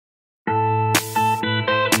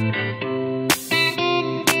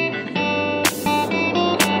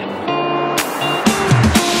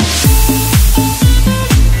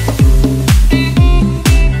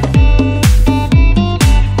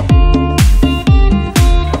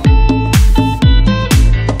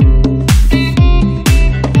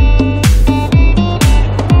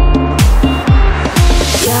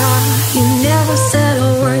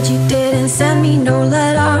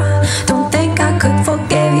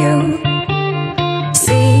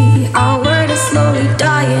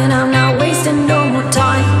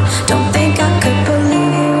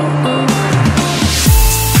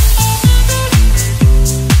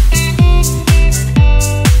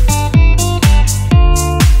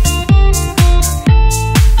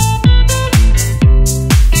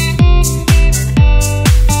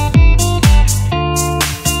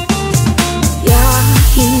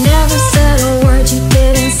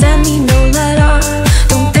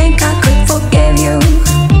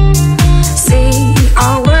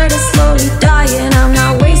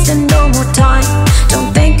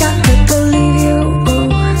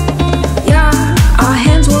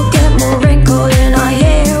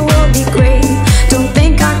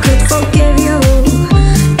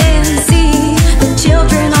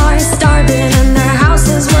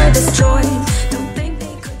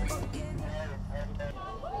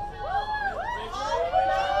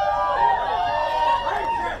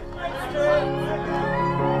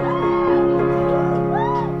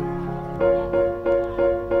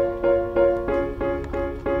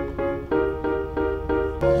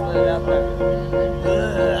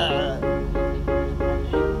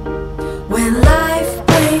When life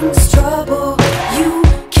brings trouble, you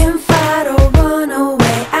can fight or run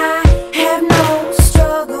away. I have no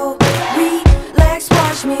struggle. Relax,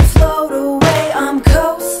 watch me float away. I'm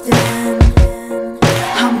coasting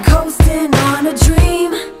on a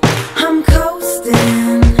dream. I'm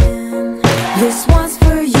coasting. This one's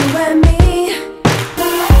for you and me.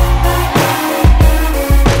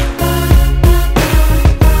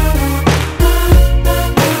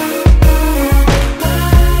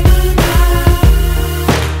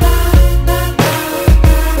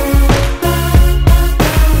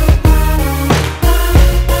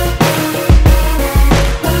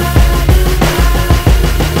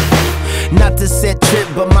 Not to set trip,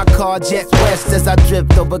 but my car jets west as I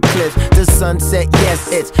drift over cliffs. The sunset, yes,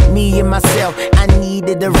 it's me and myself. I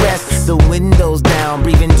needed a rest. The windows down,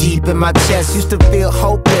 breathing deep in my chest. Used to feel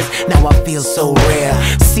hopeless, now I feel so rare.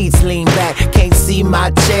 Seats lean back, can't see my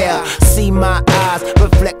chair. See my eyes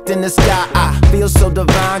reflect in the sky. I feel so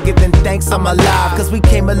divine, giving thanks I'm alive. Cause we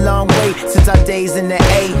came a long way since our days in the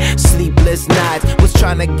A. Sleepless nights, was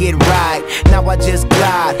trying to get right. Now I just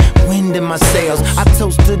glide, wind in my sails. I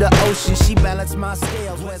toast to the ocean, she balanced my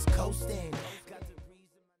scales. West coasting.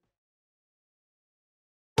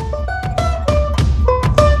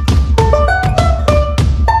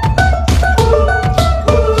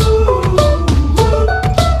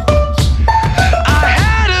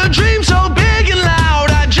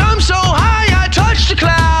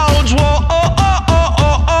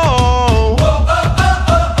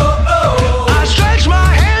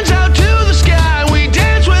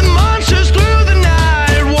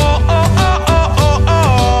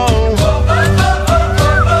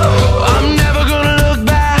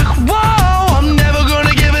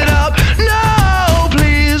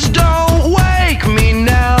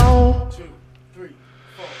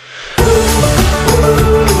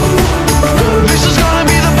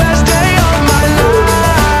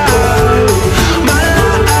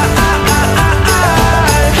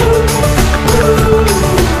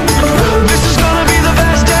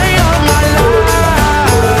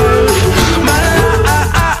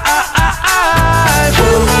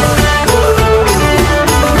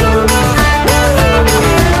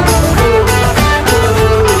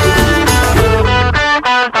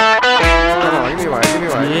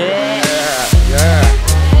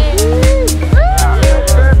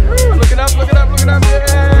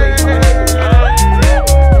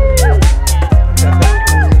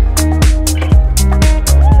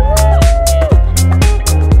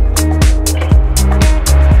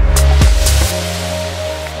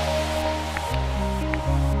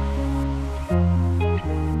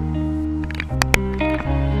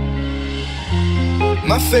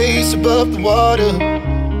 My face above the water,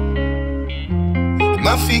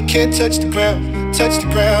 my feet can't touch the ground,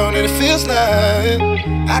 and it feels like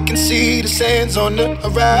I can see the sands on the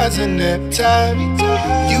horizon every time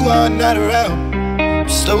you are not around. I'm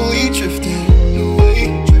slowly drifting away,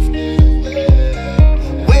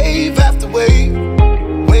 wave after wave,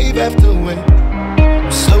 wave after wave.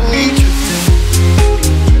 I'm slowly drifting,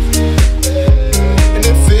 and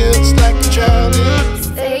it feels like I'm drowning.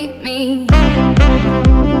 Save me.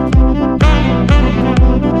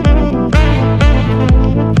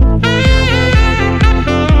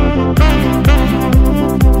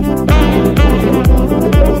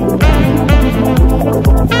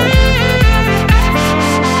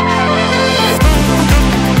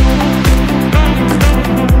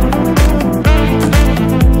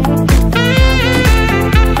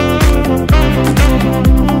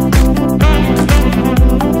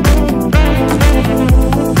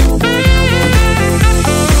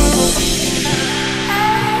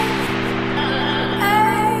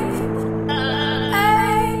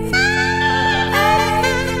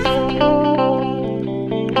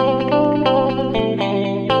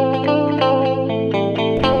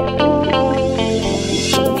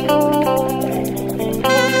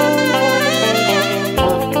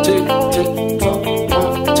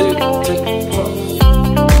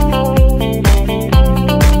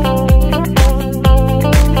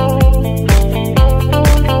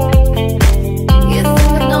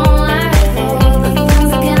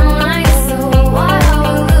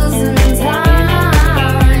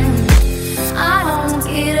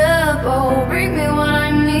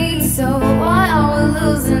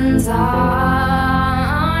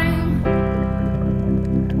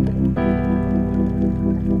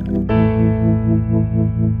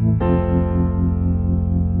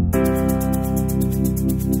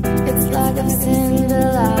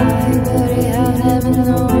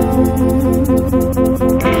 known.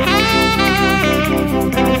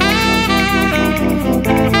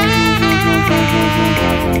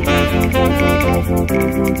 Save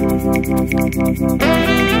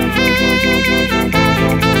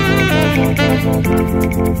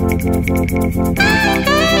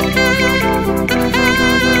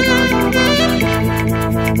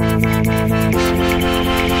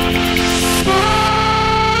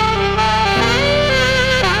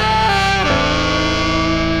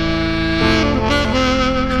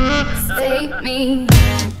me.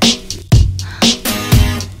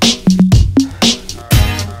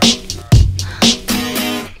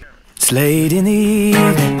 It's late in the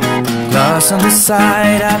evening, glass on the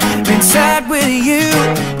side. I've been sad with you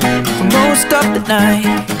for most of the night,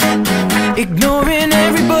 ignoring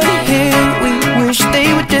everybody here. We wish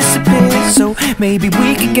they would disappear, so maybe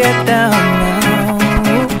we could get down now.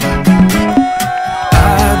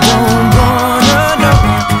 I don't wanna know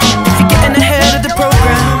if you're getting ahead of the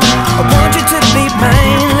program. I want you to be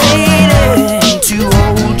mine, lady, to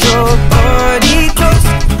hold your body close.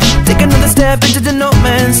 Take another step into the no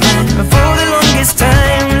man's land for the longest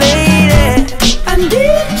time, lady. I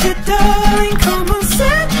need you, darling, come on,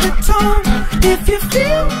 set the tone. If you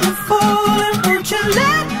feel the falling, won't you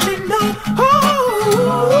let me know?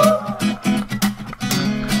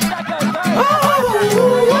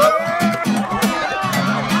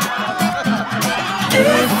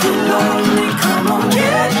 If you're lonely, come on,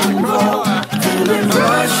 get involved. Feel it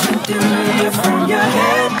rushing through you from your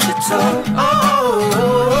head to toe.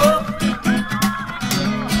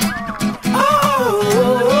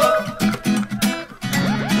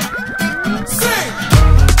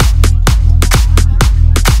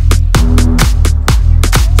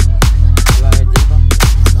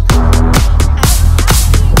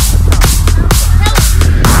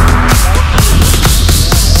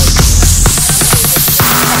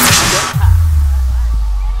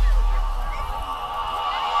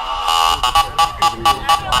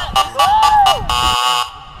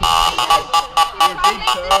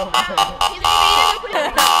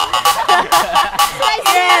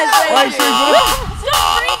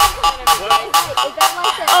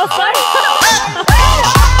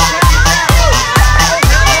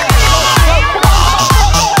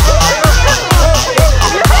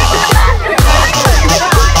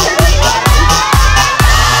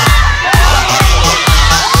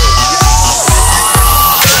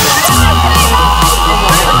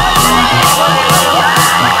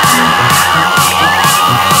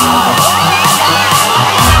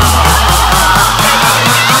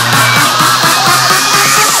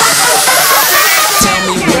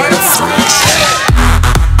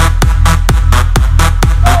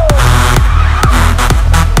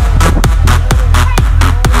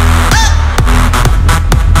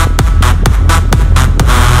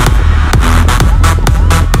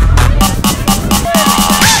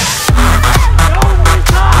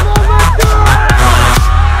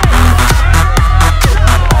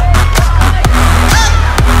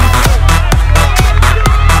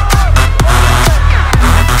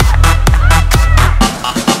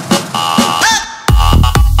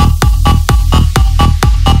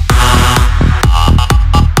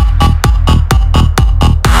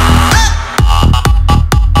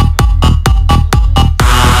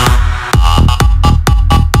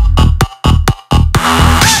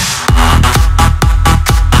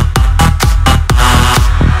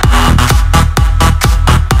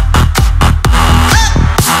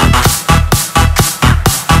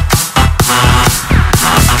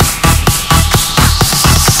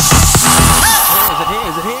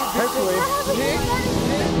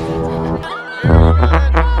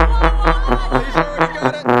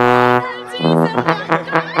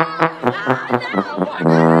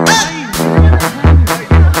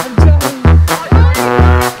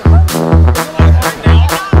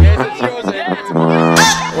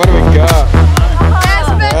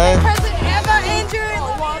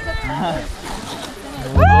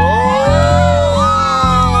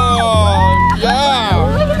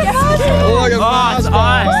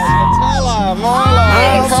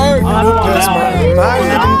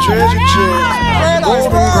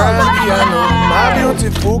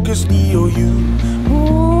 Focus me on you.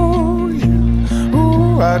 Ooh, you.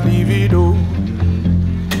 Ooh, I leave it all.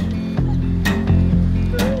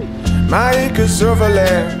 My acres of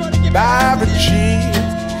land I've achieved.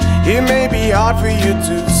 It may be hard for you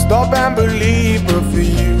to stop and believe, but for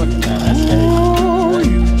you, ooh,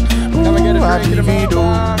 you. I leave it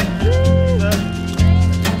all.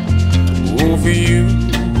 Ooh, for you,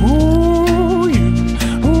 ooh, you.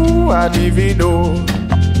 Ooh, I leave it all.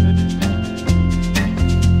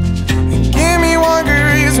 One good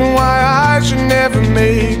reason why I should never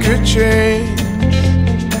make a change.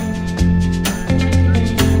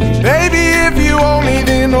 Baby, if you owe me,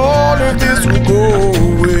 then all of this will go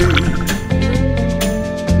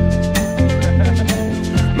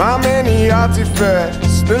my many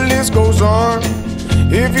artifacts, the list goes on.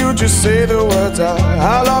 If you just say the words,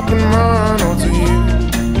 I'll up and run. Oh, to you,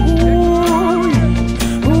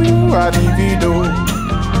 ooh, I divido.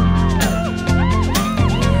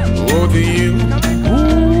 Oh, to you,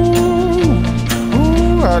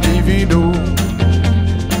 ooh, I divido.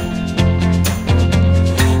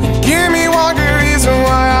 Give me one good reason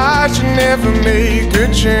why I should never make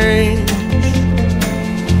a change.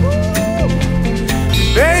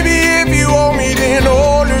 Baby, if you owe me, then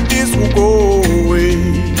all of this will go away.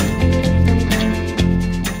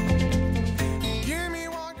 Give me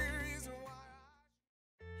one good reason why.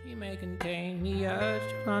 She may contain the urge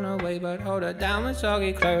to run away, but hold her down with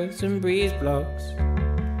soggy clothes and breeze blocks.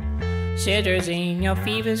 Cetirizine, your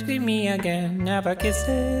fevers greet me again. Never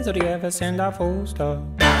kisses, or do you ever send a full stop?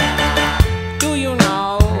 Do you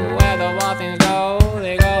know where the wild things go?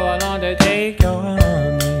 They go along to take your honey.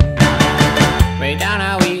 Way down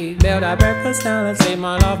how we build our breakfast down and say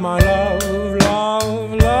my love, love,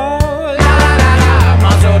 love. La la la la,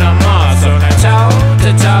 muscle to muscle, to toe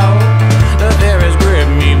to toe. The fear has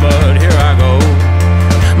gripped me, but here I go.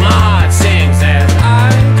 My heart sings as I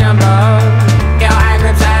jump up. Your hand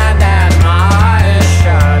grips hand as my heart is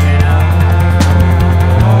shutting up.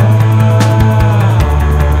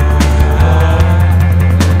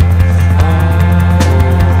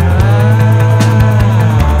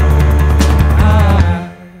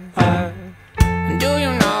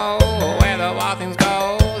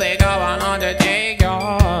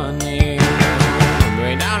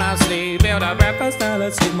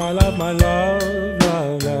 My love,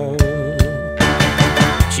 love, love.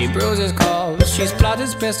 She bruises calls, she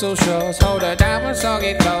splutters pistol shots. Hold her down with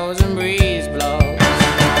soggy clothes and breeze blows.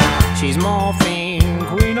 She's morphine,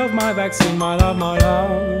 queen of my vaccine. My love,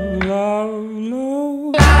 love.